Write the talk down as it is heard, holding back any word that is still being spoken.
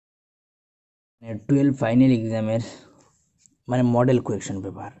12 final এক্সামের মানে model question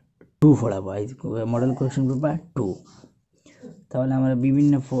paper 2 পড়াবো। Model question paper 2। তাহলে আমরা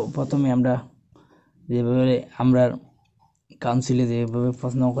বিভিন্ন প্রথমে আমরা যেভাবে আমরা কাউন্সিলে যেভাবে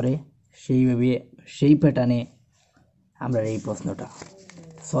প্রশ্ন করে সেইভাবে সেই প্যাটার্নে আমরা এই প্রশ্নটা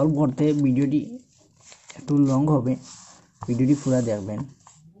সলভ করতে ভিডিওটি একটু লং হবে, ভিডিওটি পুরো দেখবেন,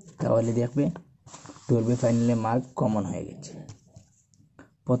 তাহলে দেখবে 12 ফাইনালে মার্ক কমন হয়ে গেছে।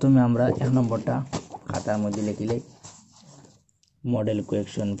 প্রথমে আমরা 1 নম্বরটা খাতার মধ্যে লিখিলে মডেল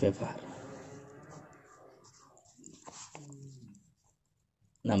কোয়েকশন পেপার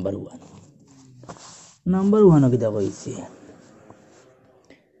নাম্বার 1 কি দেখো হইছে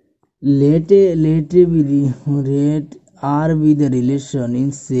let r be the relation in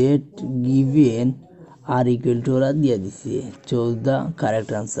set given r equal to ওরা দিয়ে দিছে, choose the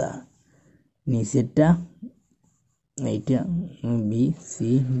correct answer। নিচেরটা এইটা বি সি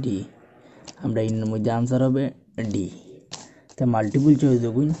ডি, আমরা এর মধ্যে আনসার হবে ডি। তা মাল্টিপল চয়েস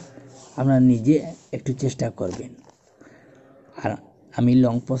দেখুন, আপনারা নিজে একটু চেষ্টা করবেন আর আমি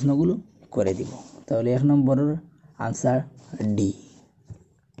লং প্রশ্নগুলো করে দিব। তাহলে 1 নম্বরের আনসার ডি,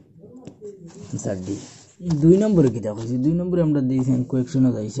 আনসার ডি। 2 নম্বরে কি দেখো, 2 নম্বরে আমরা দিয়েছেন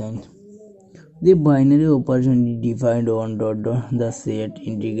কোয়েকশনও দিয়েছেন the binary operation defined on the set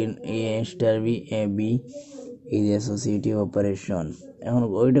integrand a star b a b is associative operation। এখন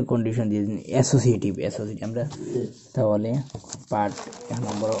ওইটা কন্ডিশন দিয়েছেন অ্যাসোসিয়েটিভ আমরা, তাহলে পার্ট 1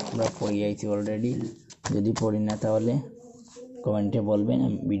 নম্বর আমরা পড়ে আইছি অলরেডি। যদি পড়ি না তাহলে কমেন্টে বলবেন,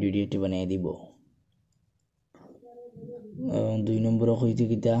 আমি ভিডিওটি একটু বানিয়ে দিব। 2 নম্বর হইতে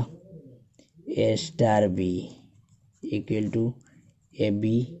কিটা a star b equal to a b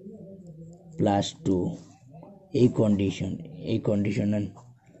plus 2, এই কন্ডিশন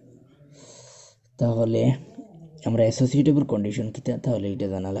তাহলে আমরা অ্যাসোসিয়েটিভের কন্ডিশন কিটা, তাহলে এটা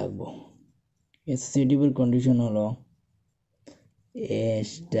জানা লাগবো। অ্যাসোসিয়েটিভের কন্ডিশন হলো এ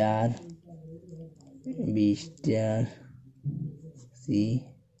star B star C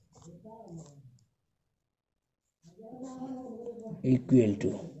equal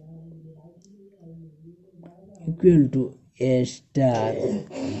to A star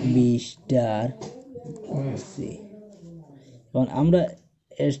B star C. এখন আমরা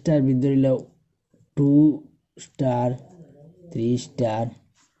এ স্টার বি ধরিলাম 2 স্টার 3 স্টার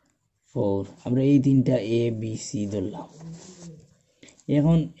 4, আমরা এই তিনটা এ বি সি ধরলাম।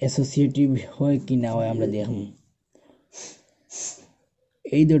 এখন অ্যাসোসিয়েটিভ হয় কি না হয় আমরা দেখব।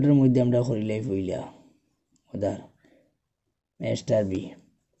 এই দুটোর মধ্যে আমরা করিলাই পইলা ওদার এ star B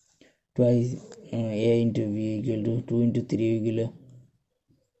twice a into b equal to 2 into 3 equal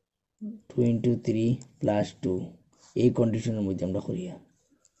 2 into 3 plus 2, এই কন্ডিশনের মধ্যে আমরা করিয়া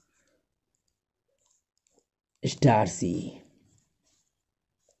স্টার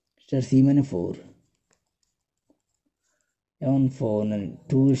সি মানে 4, এখন 4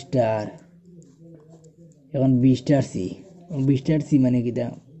 2 স্টার, এখন বি স্টার সি মানে কিটা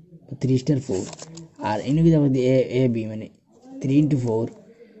 3 স্টার 4, আর এনে কিটা এ বি মানে 3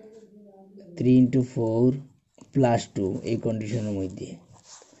 into 4 প্লাস 2, এই কন্ডিশনের মধ্যে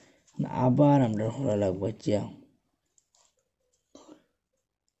আবার আমরা করা লাগবে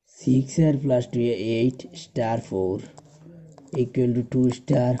 6 আর plus 2 8 star 4 equal to 2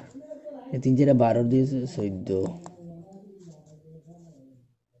 star 3 4 12 দিয়ে 14।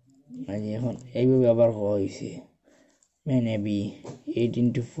 এখন এইভাবে আবার হয়েছে মানে B 8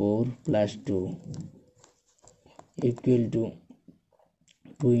 into 4 plus 2 equal to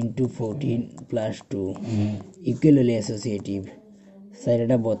 2 into 14 plus 2 equal হলে অ্যাসোসিয়েটিভ।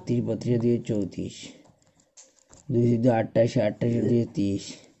 সাইডটা 32 দিয়ে 34, 2 দিয়ে 28 দিয়ে 30,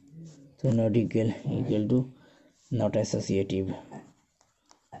 তো not equal to not associative.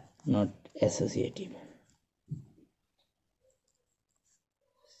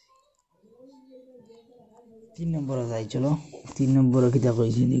 3 নম্বর যাই, চলো 3 নম্বর কিতা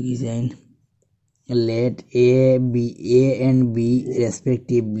কইছি দেখি যাইন। Let a and b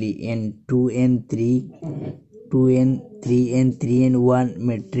respectively and 2 and 3 and 1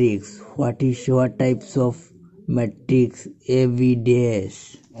 matrix. What types of matrix a b dash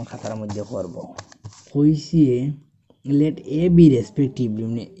খাতার মধ্যে করব কইছি। let a b respectively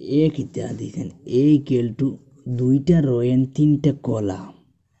মানে a কিতা দিছেন a equal to 2টা রো এন্ড 3টা কলাম,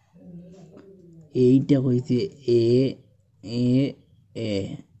 এইটা কইছে এ এ এ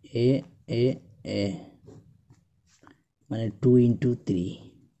এ এ এ মানে 2 into 3,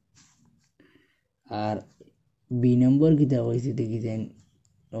 আর বি নম্বর কিতা হয়েছে দেখিছেন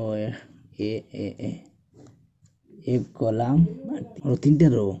ও এ এ এ এক কলাম আর 3টা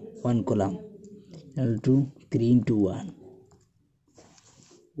রো 1 কলাম 2 3 into 1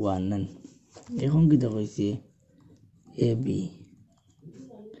 1 এখন কিতা কইছে এ বি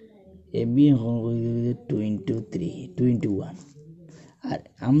এখন কইছে 2 ইন্টু 3 2 ইন্টু 1 আর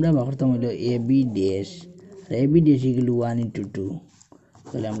আমরা ভাবতাম হইলো A B dash R A B dash equal 1 into 2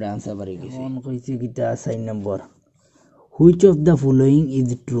 তাহলে আমরা আনসার পারি গেছি এখন কইছে কিতা 4 নম্বর which of the following is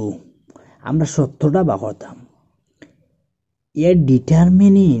true আমরা সত্যটা বাকরতাম এ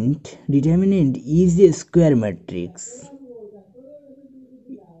determinant is a square matrix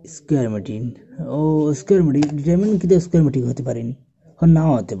determinant কিন্তু স্কোয়ার ম্যাট্রিক্স হতে পারেনি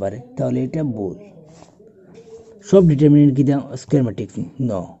নাও হতে পারে তাহলে এটা ভুল সব ডিটারমিনেন্ট কি স্কোয়ার ম্যাট্রিক্স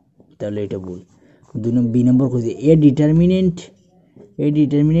ন তাহলে এটা ভুল বি নম্বর কইছে এ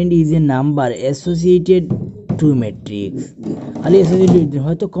determinant is a number associated two matrix খালি অ্যাসোসিয়েটেড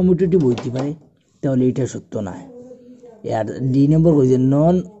হয়তো কমিউটেটিভ হইতে পারে তাহলে এটা সত্য না আর ডি নম্বর কইছে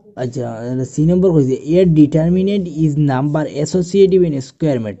নন আচ্ছা সি নম্বর কইছে এ determinant is number associative in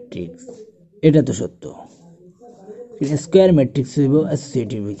square matrix এটা তো সত্য স্কোয়ার ম্যাট্রিক্স হইব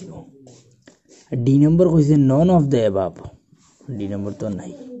অ্যাসোসিয়েটিভ হইব ডি নম্বর কইছে none of the above D নম্বর তো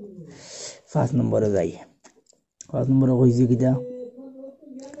নাই 5 নম্বরে যাই 5 নম্বরে কইছে কিটা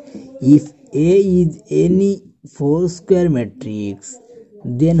if A is any four square matrix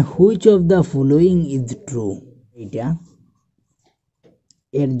then which of the following is true এটা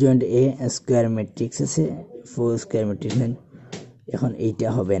এর জয়েন্ট এ স্কোয়ার ম্যাট্রিক্স আছে ফোর স্কোয়ার ম্যাট্রিক্স এখন এইটা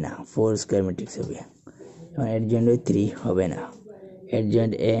হবে না ফোর স্কোয়ার ম্যাট্রিক্স হবে এখন এর জয়েন্ট 3 হবে না এর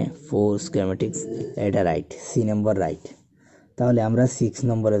জয়েন্ট এ ফোর স্কোয়ার ম্যাট্রিক্স এটা রাইট সি নম্বর রাইট তাহলে আমরা 6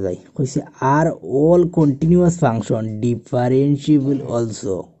 নম্বরে যাই কইছে আর all continuous function differentiable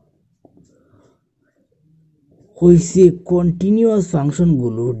also কইছে কন্টিনিউয়াস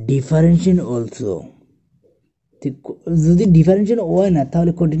ফাংশনগুলো ডিফারেন্সিয়েবল অলসো যদি ডিফারেন্সিয়েবল হয় না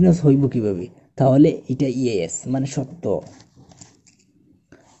তাহলে কন্টিনিউয়াস হইব কিভাবে তাহলে এটা ইএস মানে সত্য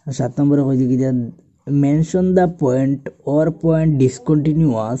 7 নম্বরে কইছে কি mention the point or point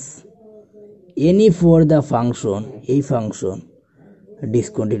discontinuous any for the function এই ফাংশন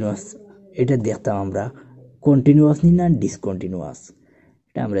ডিসকন্টিনিউয়াস এটা দেখতাম আমরা কন্টিনিউয়াস নি না ডিসকন্টিনিউয়াস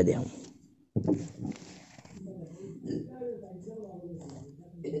এটা আমরা দেখব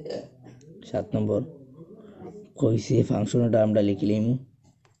 7 নম্বর কইছে ফাংশনটা আমরা লিখলিম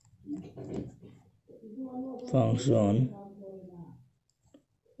function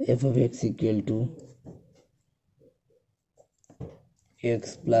f of x equal to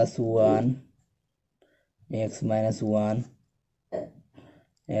x plus 1 x minus 1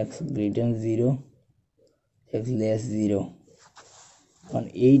 x greater than 0 x less 0 কারণ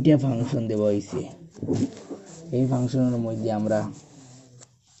এইটা ফাংশন দেওয়া হয়েছে এই ফাংশনের মধ্যে আমরা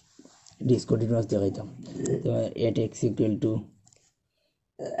discontinuous দেখাইতাম at x equal to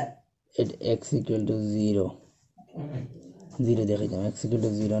 0 দেখাইতাম x equal to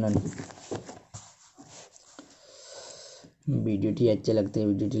 0 না ভিডিওটি अच्छा लगता है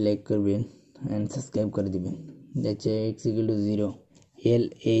ভিডিওটি লাইক করবেন এন্ড সাবস্ক্রাইব করে দিবেন দেখছে x equal to 0 l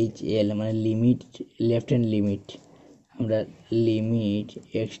h l মানে লিমিট লেফট হ্যান্ড লিমিট আমরা limit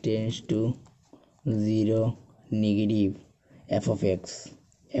x tends to 0 negative f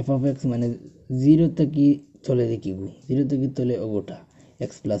of x মানে 0 থেকে চলে দেখিব 0 থেকে চলে ওটা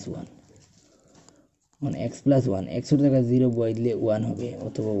x plus 1 মানে x plus 1 x এর জায়গায় 0 বদলে 1 হবে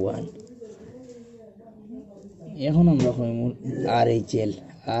অথবা 1 এখন আমরা কইম RHL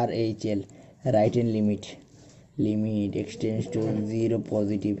right hand limit x tends to 0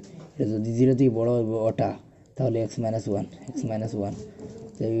 positive এটা যদি 0 থেকে বড় হবে ওটা তাহলে x minus 1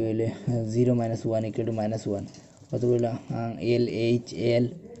 তাই হইলে 0 minus 1 equal to minus 1 অথবা LHL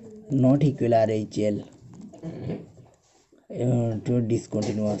not equal RHL to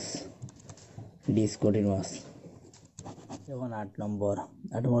discontinuous এখন 8 নম্বর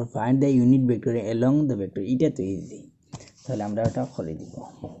find the unit vector along the vector এটা তো ইজি তাহলে আমরা এটা করে দিব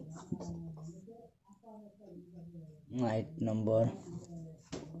 8 নম্বর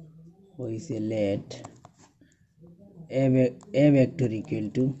হইছে let a vector equal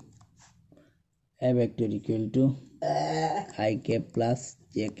to I cap plus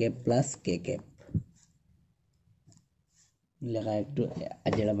j cap plus k cap লেখা একটু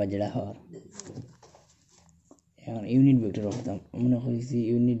আজেড়া বাজেড়া হওয়ার এখন ইউনিট ভেক্টর রাখতাম মনে হইছে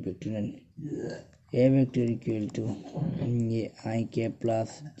unit vector a vector equal to I cap plus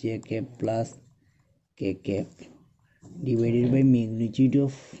j cap plus k cap divided by magnitude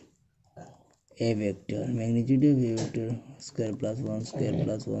of a vector square plus 1 square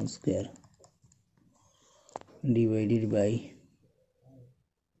plus 1 square divided by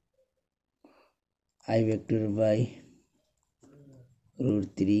I vector by root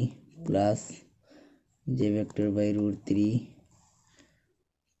 3 plus j vector by root 3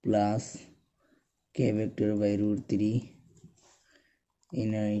 plus K vector by √3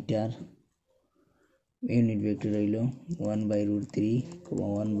 এটার unit vector হইল 1/√3,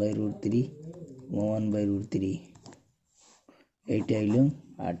 1/√3, 1/√3। এইটা হইল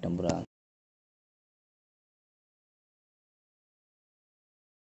 8 নম্বর।